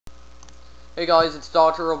Hey guys, it's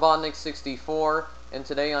Dr. Robotnik 64, and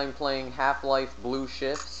today I'm playing Half-Life Blue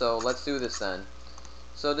Shift, so let's do this then.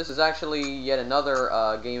 So this is actually yet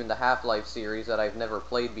another game in the Half-Life series that I've never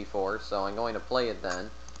played before, so I'm going to play it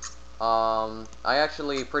then. I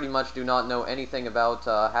actually pretty much do not know anything about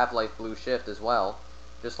Half-Life Blue Shift as well.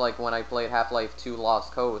 Just like when I played Half-Life 2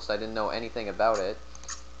 Lost Coast, I didn't know anything about it.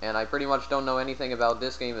 And I pretty much don't know anything about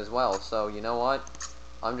this game as well, so you know what?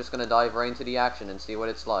 I'm just going to dive right into the action and see what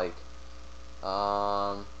it's like.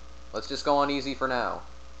 Let's just go on easy for now.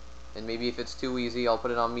 And maybe if it's too easy, I'll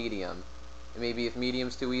put it on medium. And maybe if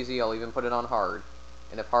medium's too easy, I'll even put it on hard.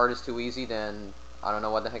 And if hard is too easy, then I don't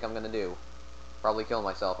know what the heck I'm gonna do. Probably kill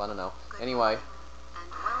myself, I don't know. Anyway.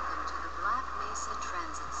 And welcome to the Black Mesa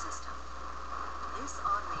Transit System. This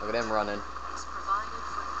Look at him running. is provided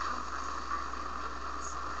for the comfort and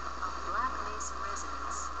convenience of Black Mesa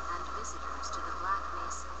residents and visitors to the Black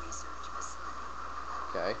Mesa Research Facility.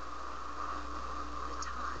 Okay.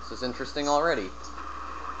 This is interesting already.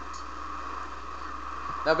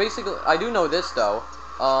 Now basically, I do know this though.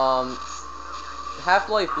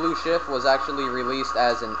 Half-Life Blue Shift was actually released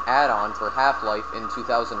as an add-on for Half-Life in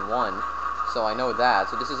 2001. So I know that.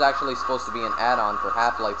 So this is actually supposed to be an add-on for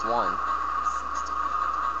Half-Life 1.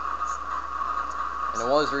 And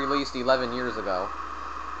it was released 11 years ago.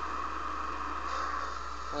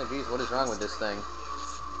 Oh jeez, what is wrong with this thing?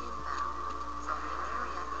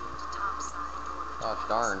 Gosh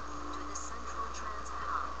darn.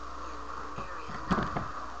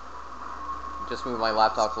 Just move my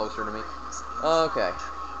laptop closer to me. Okay.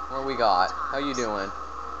 What we got? How you doing?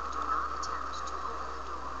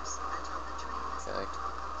 Okay.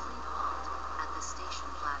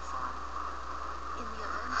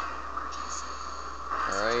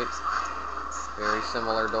 Alright. Very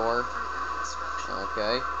similar door.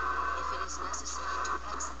 Okay. If it is necessary to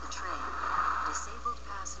exit the train, disabled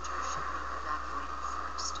passengers should be evacuated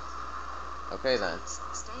first. Okay then.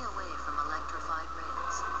 Stay away from electrified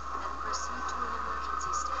rails and proceed to an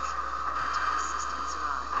emergency station until assistance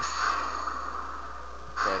arrives.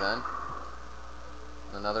 Okay then.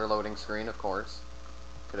 Another loading screen, of course.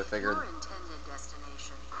 Could have figured. Your intended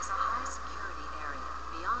destination is a high-security area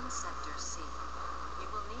beyond Sector C. You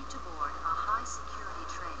will need to board a high-security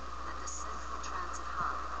train at the Central Transit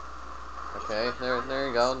Hub. Okay, there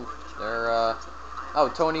you go. There,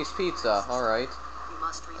 oh, Tony's Pizza. All right.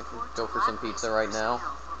 I can go for some pizza right now,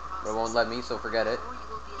 but it won't let me, so forget it.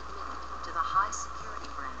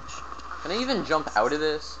 Can I even jump out of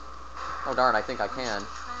this? Oh darn, I think I can.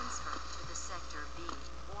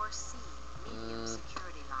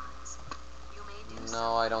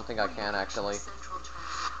 No, I don't think I can actually.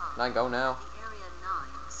 Can I go now?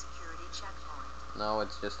 No,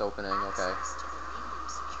 it's just opening, okay.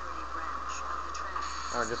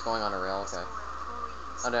 Oh, we're just going on a rail, okay.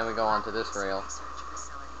 Oh, then we go on to this rail.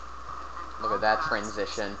 Look at that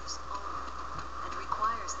transition.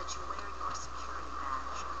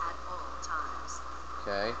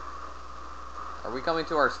 Okay. Are we coming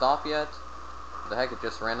to our stop yet? The heck, it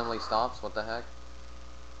just randomly stops? What the heck?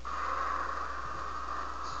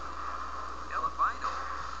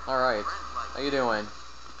 Alright. How you doing?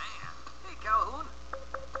 Hey, Calhoun.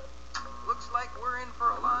 Looks like we're in for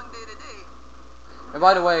a long day today. And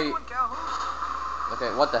by the way... Calhoun? Okay,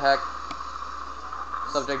 what the heck?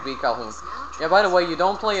 Subject B, Calhoun. Yeah, by the way, you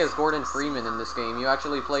don't play as Gordon Freeman in this game. You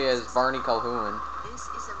actually play as Barney Calhoun. This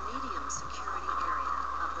is a medium security area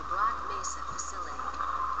of the Black Mesa facility.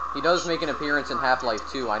 He does make an appearance in Half-Life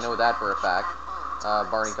 2. I know that for a fact.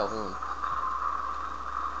 Barney Calhoun.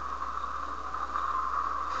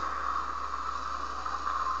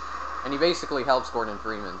 And he basically helps Gordon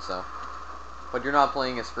Freeman, so. But you're not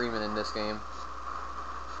playing as Freeman in this game.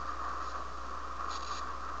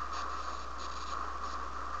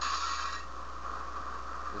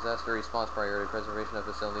 Disaster response priority, preservation of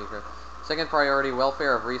facility. Second priority,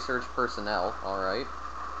 welfare of research personnel. Alright.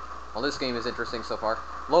 Well, this game is interesting so far.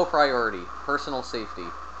 Low priority, personal safety.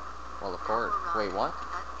 Well, of course. Wait, what?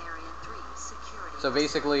 So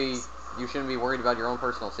basically, you shouldn't be worried about your own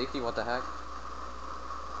personal safety? What the heck?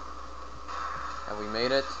 Have we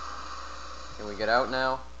made it? Can we get out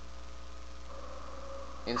now?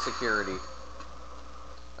 Insecurity.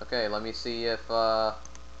 Okay, let me see if, okay,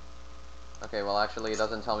 well, actually, it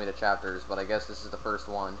doesn't tell me the chapters, but I guess this is the first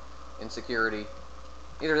one. Insecurity.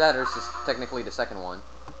 Either that or it's just technically the second one.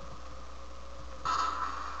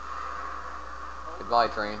 Goodbye,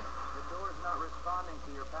 train. The door's not responding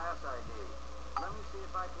to your pass ID. Let me see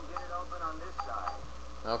if I can get it open on this side.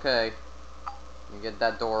 Okay. You get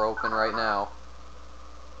that door open right now.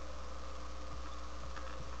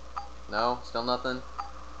 No? Still nothing?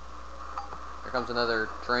 Here comes another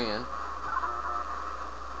train.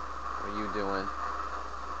 What are you doing?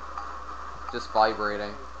 Just vibrating.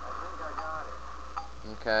 I think I got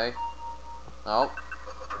it. Okay. Oh.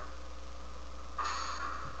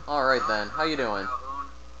 Alright then, how you doing? Calhoun.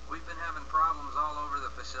 We've been having problems all over the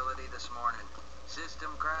facility this morning. System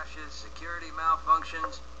crashes, security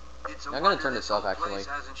malfunctions. It's a I'm gonna wonder turn this off, whole actually. place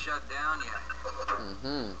hasn't shut down yet.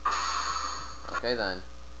 Okay then.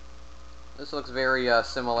 This looks very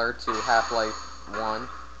similar to Half-Life 1,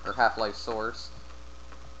 or Half-Life Source.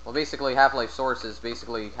 Well, basically, Half-Life Source is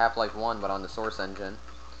basically Half-Life 1, but on the Source engine.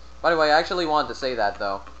 By the way, I actually wanted to say that,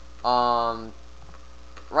 though.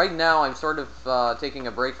 Right now, I'm sort of taking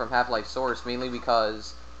a break from Half-Life Source, mainly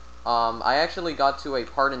because I actually got to a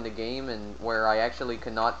part in the game where I actually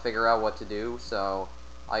could not figure out what to do, so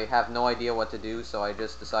I have no idea what to do, so I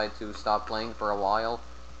just decided to stop playing for a while.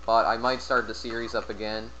 But I might start the series up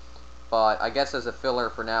again. But I guess as a filler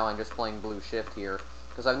for now, I'm just playing Blue Shift here.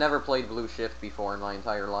 Because I've never played Blue Shift before in my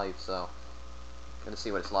entire life, so I'm gonna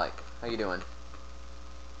see what it's like. How you doing?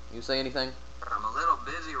 You say anything? I'm a little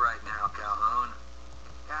busy right now, Calhoun.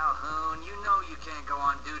 Calhoun, you know you can't go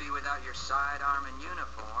on duty without your sidearm and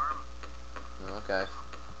uniform. Okay.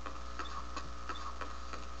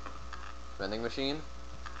 Vending machine?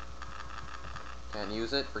 Can't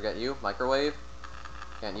use it. Forget you. Microwave?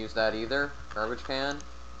 Can't use that either. Garbage can?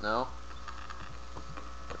 No.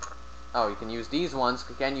 Oh, you can use these ones.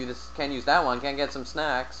 Can't use that one. Can't get some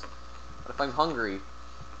snacks. What if I'm hungry?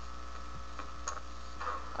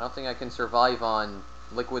 I don't think I can survive on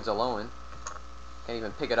liquids alone. Can't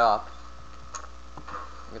even pick it up.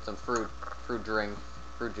 Get some fruit drink,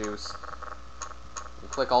 fruit juice. You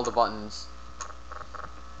click all the buttons.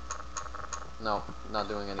 No, not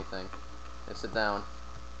doing anything. Let's sit down.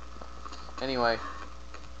 Anyway,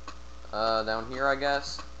 down here, I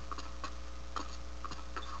guess.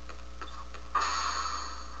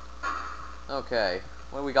 Okay,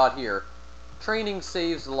 what do we got here? Training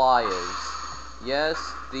saves lives. Yes,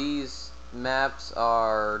 these maps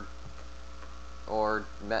are...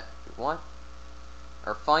 what?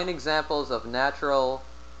 Are fine examples of natural...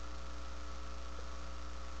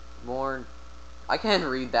 I can't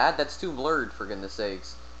read that. That's too blurred, for goodness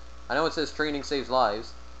sakes. I know it says training saves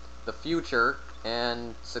lives. The future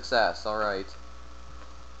and success. Alright.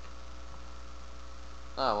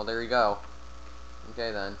 Oh, well, there you go.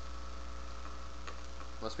 Okay, then.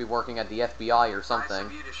 Must be working at the FBI or something. Nice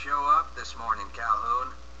of you to show up this morning,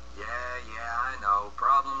 Calhoun. Yeah, I know.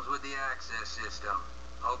 Problems with the access system.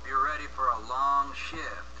 Hope you're ready for a long shift.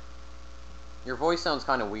 Your voice sounds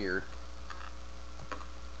kind of weird.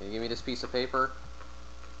 Can you give me this piece of paper?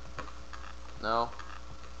 No?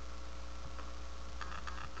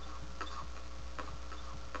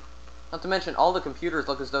 Not to mention, all the computers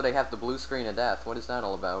look as though they have the blue screen of death. What is that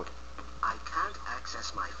all about? I can't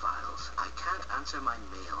access my files. I can't answer my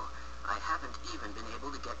mail. I haven't even been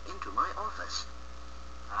able to get into my office.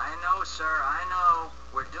 I know, sir, I know.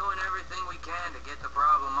 We're doing everything we can to get the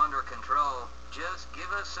problem under control. Just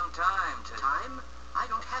give us some time to... Time? I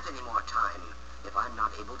don't have any more time. If I'm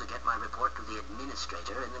not able to get my report to the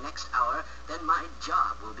administrator in the next hour, then my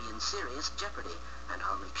job will be in serious jeopardy, and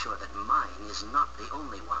I'll make sure that mine is not the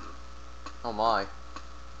only one. Oh my.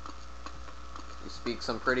 You speak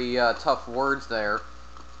some pretty tough words there.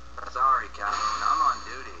 Sorry, Calhoun, I'm on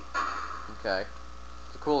duty. Okay.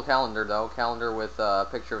 It's a cool calendar, though. Calendar with a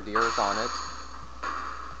picture of the Earth on it.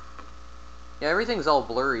 Yeah, everything's all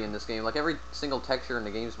blurry in this game. Like, every single texture in the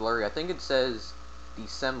game's blurry. I think it says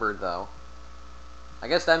December, though. I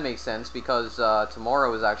guess that makes sense, because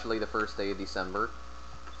tomorrow is actually the first day of December.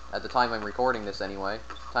 At the time I'm recording this, anyway.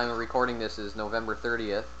 The time of recording this is November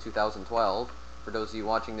 30th, 2012. For those of you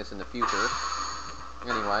watching this in the future.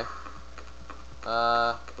 Anyway.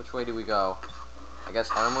 Which way do we go? I guess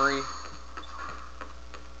Armory?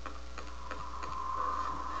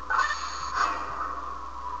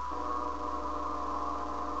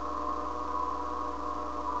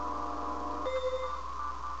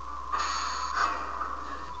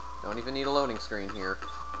 Don't even need a loading screen here.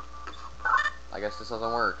 I guess this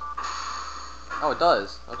doesn't work. Oh, it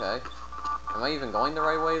does. Okay. Am I even going the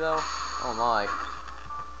right way, though? Oh, my.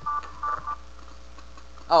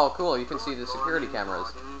 Oh, cool. You can see the security cameras.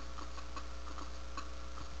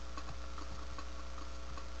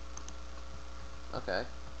 Okay.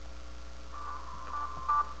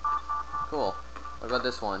 Cool. What about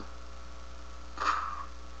this one?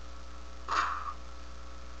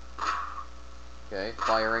 Okay,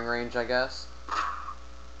 firing range, I guess.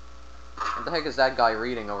 What the heck is that guy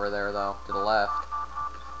reading over there, though, to the left?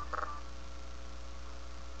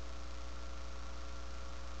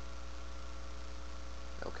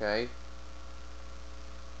 Okay.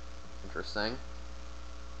 Interesting.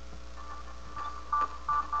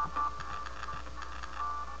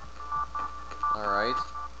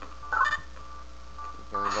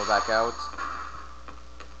 back out.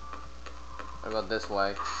 What about this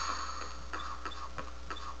way?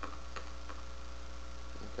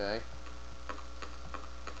 Okay.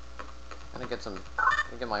 Gonna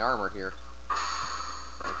get my armor here.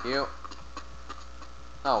 Thank you.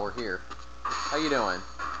 Oh, we're here. How you doing?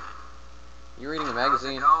 You reading a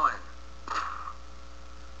magazine? How's it going?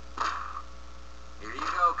 Here you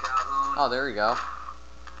go, Calhoun. Oh, there you go.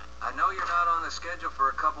 I know you're not on the schedule for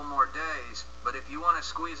a couple more days, but if you want to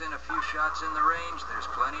squeeze in a few shots in the range, there's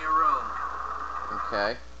plenty of room.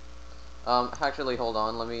 Okay. Actually, hold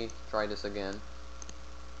on. Let me try this again.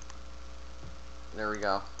 There we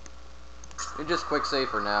go. You're just quick save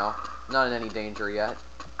for now. Not in any danger yet.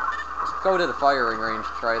 Let's go to the firing range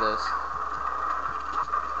to try this.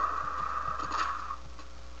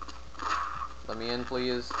 Let me in,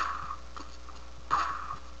 please.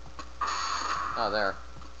 Oh, there.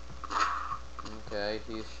 Okay,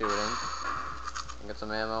 he's shooting. Get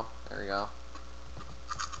some ammo. There we go.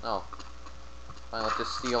 Oh. Fine, let's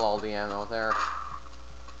just steal all the ammo there.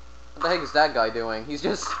 What the heck is that guy doing? He's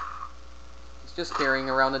just carrying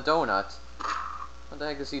around a donut. What the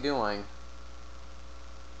heck is he doing?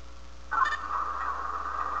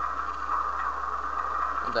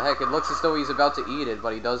 What the heck? It looks as though he's about to eat it,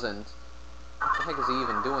 but he doesn't. What the heck is he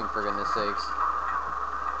even doing, for goodness sakes?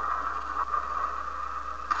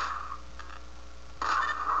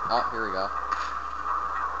 Oh, here we go.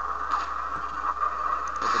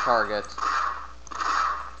 Hit the target.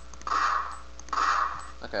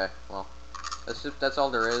 Okay, well, that's all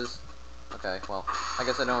there is. Okay, well, I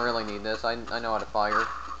guess I don't really need this. I know how to fire.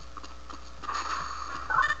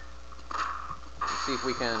 Let's see if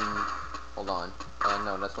we can... Hold on.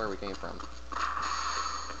 No, that's where we came from.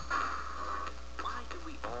 Why do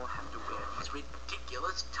we all have to wear these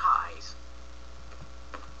ridiculous ties?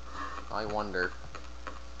 I wonder.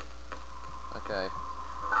 Okay.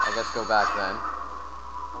 I guess go back then.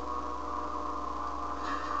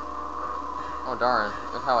 Oh darn,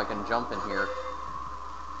 look how I can jump in here.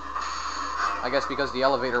 I guess because the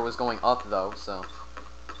elevator was going up though, so.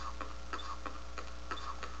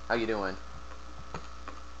 How you doing?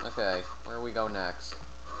 Okay, where do we go next?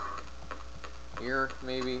 Here,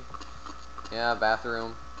 maybe? Yeah,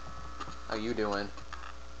 bathroom. How you doing?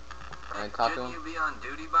 Can I talk to him? Shouldn't you be on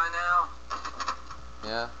duty by now?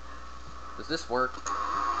 Yeah. Does this work?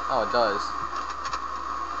 Oh, it does.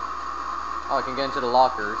 Oh, I can get into the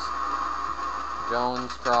lockers.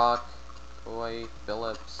 Jones, Croc, Coy,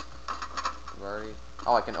 Phillips. Already.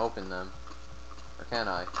 Oh, I can open them. Or can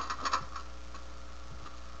I?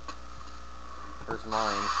 Where's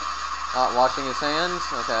mine? Oh, washing his hands?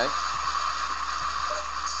 Okay.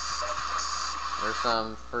 There's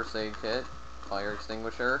some first aid kit. Fire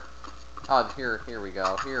extinguisher. Oh, here we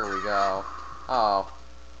go. Here we go. Oh.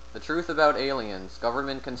 The truth about aliens.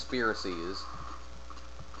 Government conspiracies.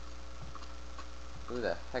 Who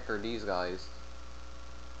the heck are these guys?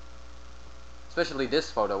 Especially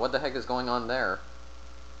this photo. What the heck is going on there?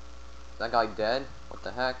 Is that guy dead? What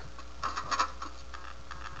the heck?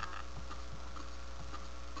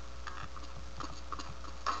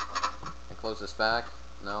 Can I close this back?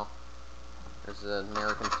 No. There's the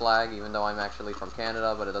American flag, even though I'm actually from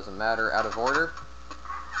Canada, but it doesn't matter. Out of order.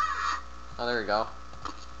 Oh, there you go.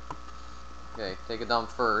 Okay, take a dump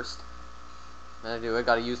first. Then I do it.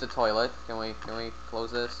 Gotta use the toilet. Can we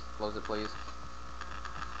close this? Close it, please.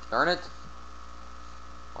 Darn it.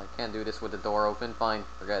 Well, I can't do this with the door open. Fine,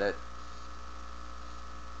 forget it.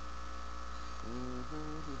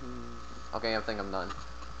 Okay, I think I'm done.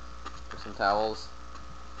 There's some towels.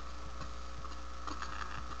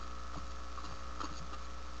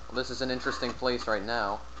 Well, this is an interesting place right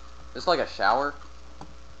now. This is like a shower?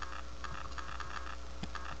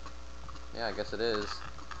 Yeah, I guess it is.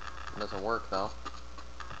 It doesn't work, though.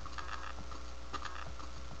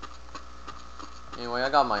 Anyway, I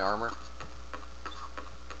got my armor.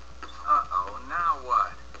 Uh-oh, now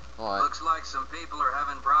what? What? Looks like some people are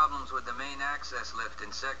having problems with the main access lift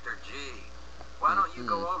in Sector G. Why don't you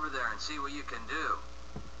go over there and see what you can do?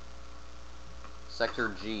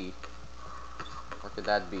 Sector G. Where could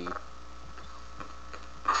that be? Hey,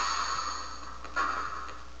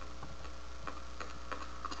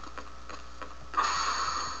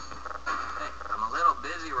 I'm a little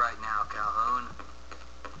busy right now, Calhoun.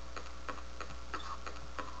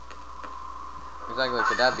 Exactly,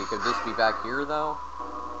 could that be? Could this be back here, though?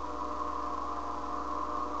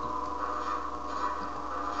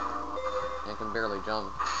 I can barely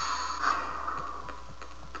jump.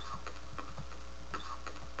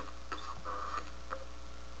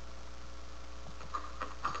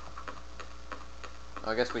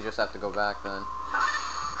 Oh, I guess we just have to go back then.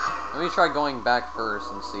 Let me try going back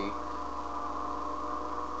first and see.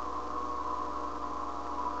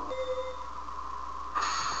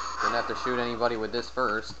 Didn't have to shoot anybody with this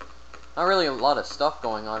first. Not really a lot of stuff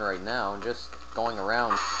going on right now. Just going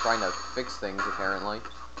around trying to fix things, apparently.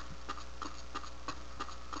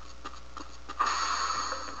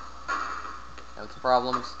 That's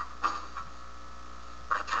problems.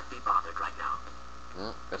 I can't be bothered right now.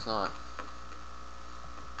 No, guess not.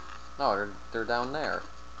 No, they're down there.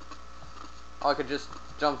 Oh, I could just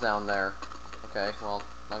jump down there. Okay, well,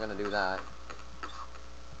 not gonna do that.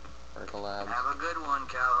 Vertical labs. Have a good one,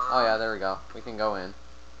 Calhoun. Oh yeah, there we go. We can go in.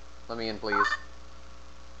 Let me in, please.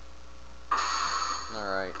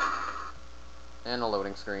 Alright. And a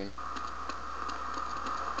loading screen.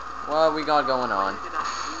 What we got going on? Where did I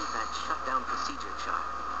leave that shutdown procedure chart?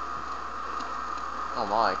 Oh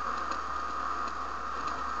my.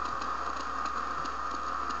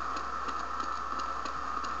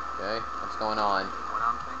 Okay, what's going on? What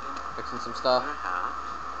I'm thinking? Fixing some stuff?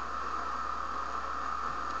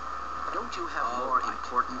 Don't you have more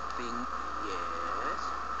important thing? Yes.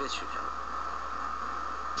 This should help.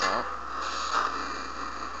 No.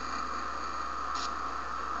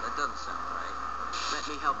 That doesn't sound right. Let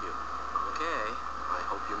me help you. Okay. I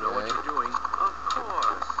hope you know what Okay. you're doing. Of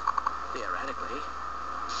course. Theoretically.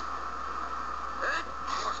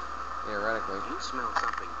 Theoretically. You smell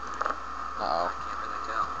something. Uh-oh. Can't really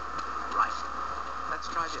tell. Right. Let's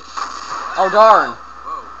try this. Oh darn!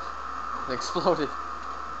 Whoa. It exploded.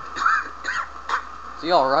 Is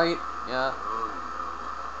he alright? Yeah. Oh,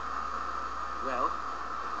 no. Well,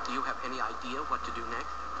 do you have any idea what to do next?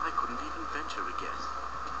 I couldn't even venture a guess.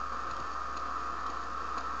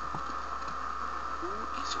 Who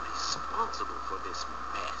is responsible for this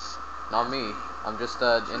mess? Not me. I'm just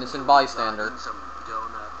an innocent bystander. Rocking some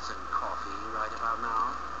donuts and coffee right about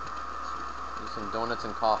now. Need some donuts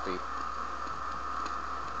and coffee.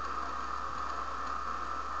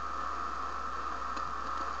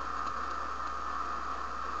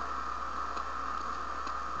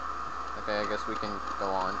 Okay, I guess we can go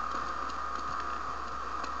on.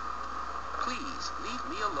 Please, leave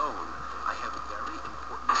me alone. I have very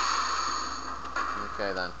important...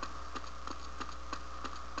 Okay then.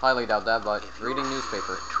 Highly doubt that, but If you're reading taking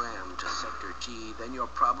newspaper. the tram to Sector G, then you're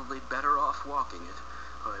probably better off walking it.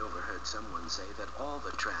 I overheard someone say that all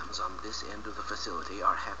the trams on this end of the facility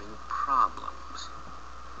are having problems.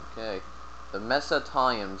 Okay. The Mesa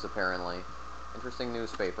Times, apparently. Interesting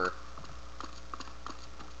newspaper.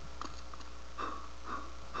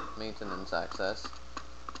 Maintenance access.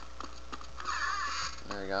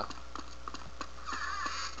 There you go.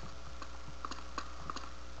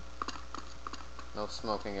 No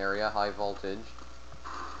smoking area, high voltage.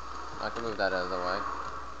 I can move that out of the way.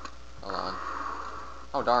 Hold on.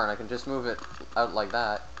 Oh darn, I can just move it out like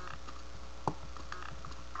that.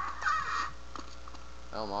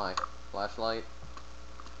 Oh my. Flashlight.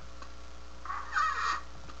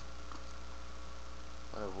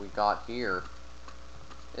 What have we got here?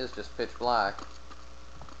 It is just pitch black.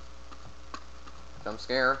 Jump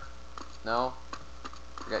scare? No?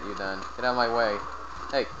 Forget you then. Get out of my way.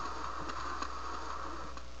 Hey!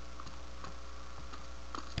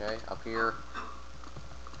 Okay, up here.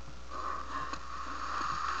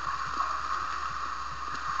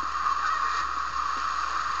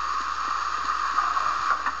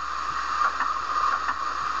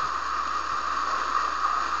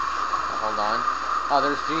 Hold on. Oh,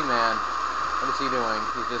 there's G-Man. What is he doing?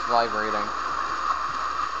 He's just vibrating.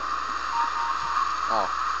 Oh.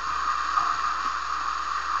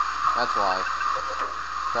 That's why.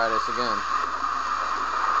 Try this again.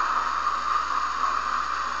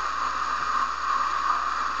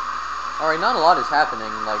 Alright, not a lot is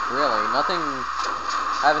happening, like, really. Nothing...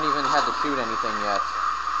 I haven't even had to shoot anything yet.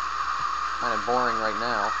 Kind of boring right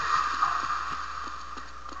now.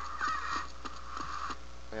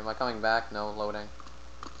 Wait, am I coming back? No, loading.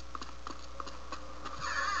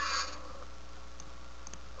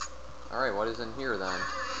 Alright, what is in here then?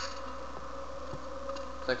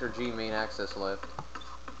 Sector G main access lift.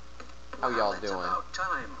 How y'all It's doing? about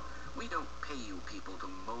time. We don't pay you people to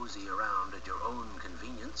mosey around at your own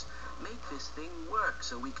convenience. Make this thing work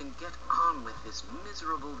so we can get on with this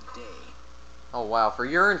miserable day. Oh wow, for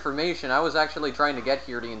your information, I was actually trying to get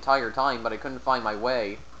here the entire time, but I couldn't find my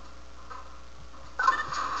way.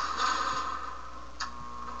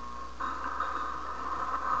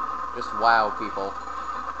 Just wow, people.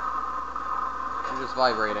 I'm just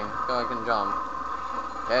vibrating, so I can jump.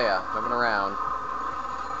 Yeah, jumping around.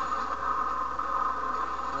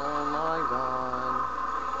 Oh my god.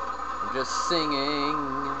 I'm just singing.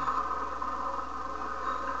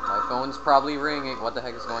 I Phone's probably ringing. What the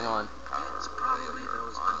heck is going on? It's probably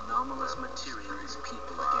those anomalous materials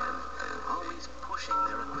people again. Always pushing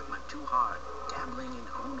their equipment too hard, dabbling in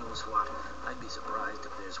who knows what. I'd be surprised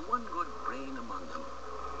if there's one good brain among them.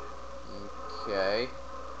 Okay.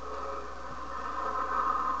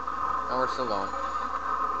 Oh, we're still going.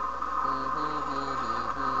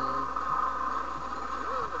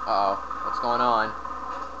 Uh-oh. What's going on?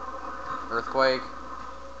 Earthquake?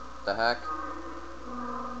 The heck?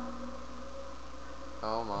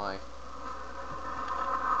 Oh my.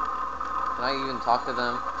 Can I even talk to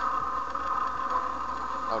them?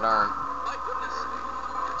 Oh darn. My goodness!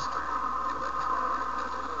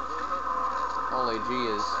 Holy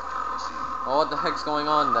jeez. Well, what the heck's going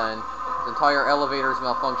on then? The entire elevator's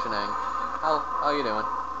malfunctioning. How you doing?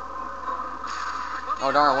 Oh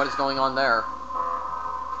darn, what is going on there?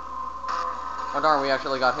 Oh darn, we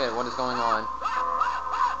actually got hit. What is going on?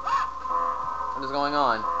 What is going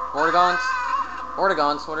on? Vortigons?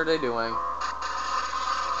 Vortigons, what are they doing?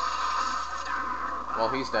 Well,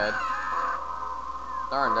 he's dead.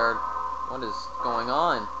 Darn, they're... What is going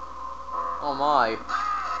on? Oh my.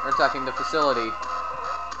 They're attacking the facility.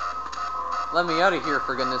 Let me out of here,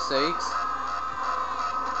 for goodness sakes.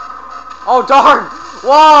 Oh, darn!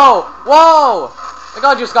 Whoa! Whoa! The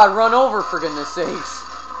guy just got run over, for goodness sakes.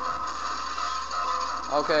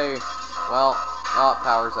 Okay. Well,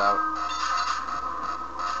 power's out.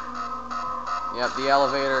 Yep, the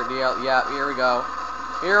elevator, yeah, here we go.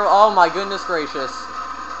 Here, oh my goodness gracious.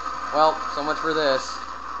 Well, so much for this.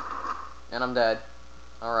 And I'm dead.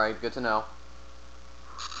 Alright, good to know.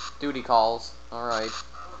 Duty calls. Alright.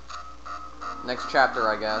 Next chapter,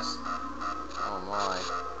 I guess. Oh my.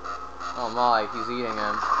 Oh my, he's eating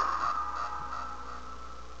him.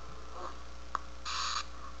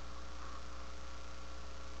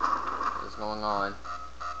 What is going on?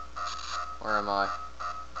 Where am I?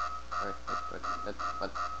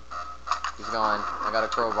 What? He's gone. I got a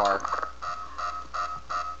crowbar.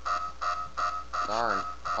 Darn.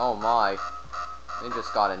 Oh my. They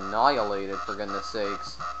just got annihilated, for goodness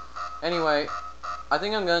sakes. Anyway, I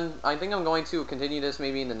think I'm going to continue this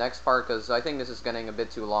maybe in the next part, because I think this is getting a bit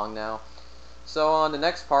too long now. So on the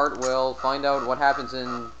next part, we'll find out what happens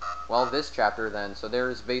in, well, this chapter then. So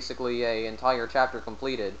there's basically an entire chapter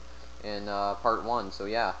completed in part 1, so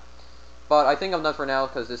yeah. But I think I'm done for now,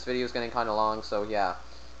 because this video is getting kind of long, so yeah.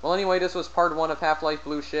 Well, anyway, this was part 1 of Half-Life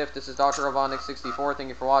Blue Shift. This is Dr. Robotnik64. Thank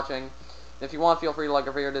you for watching. If you want, feel free to like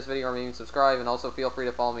or favorite this video, or maybe subscribe, and also feel free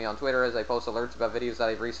to follow me on Twitter, as I post alerts about videos that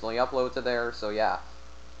I've recently uploaded to there, so yeah.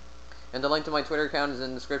 And the link to my Twitter account is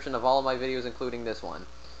in the description of all of my videos, including this one.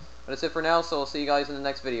 But that's it for now, so I'll see you guys in the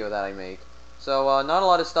next video that I make. So, not a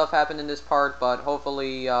lot of stuff happened in this part, but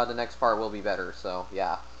hopefully the next part will be better, so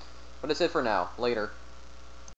yeah. But that's it for now. Later.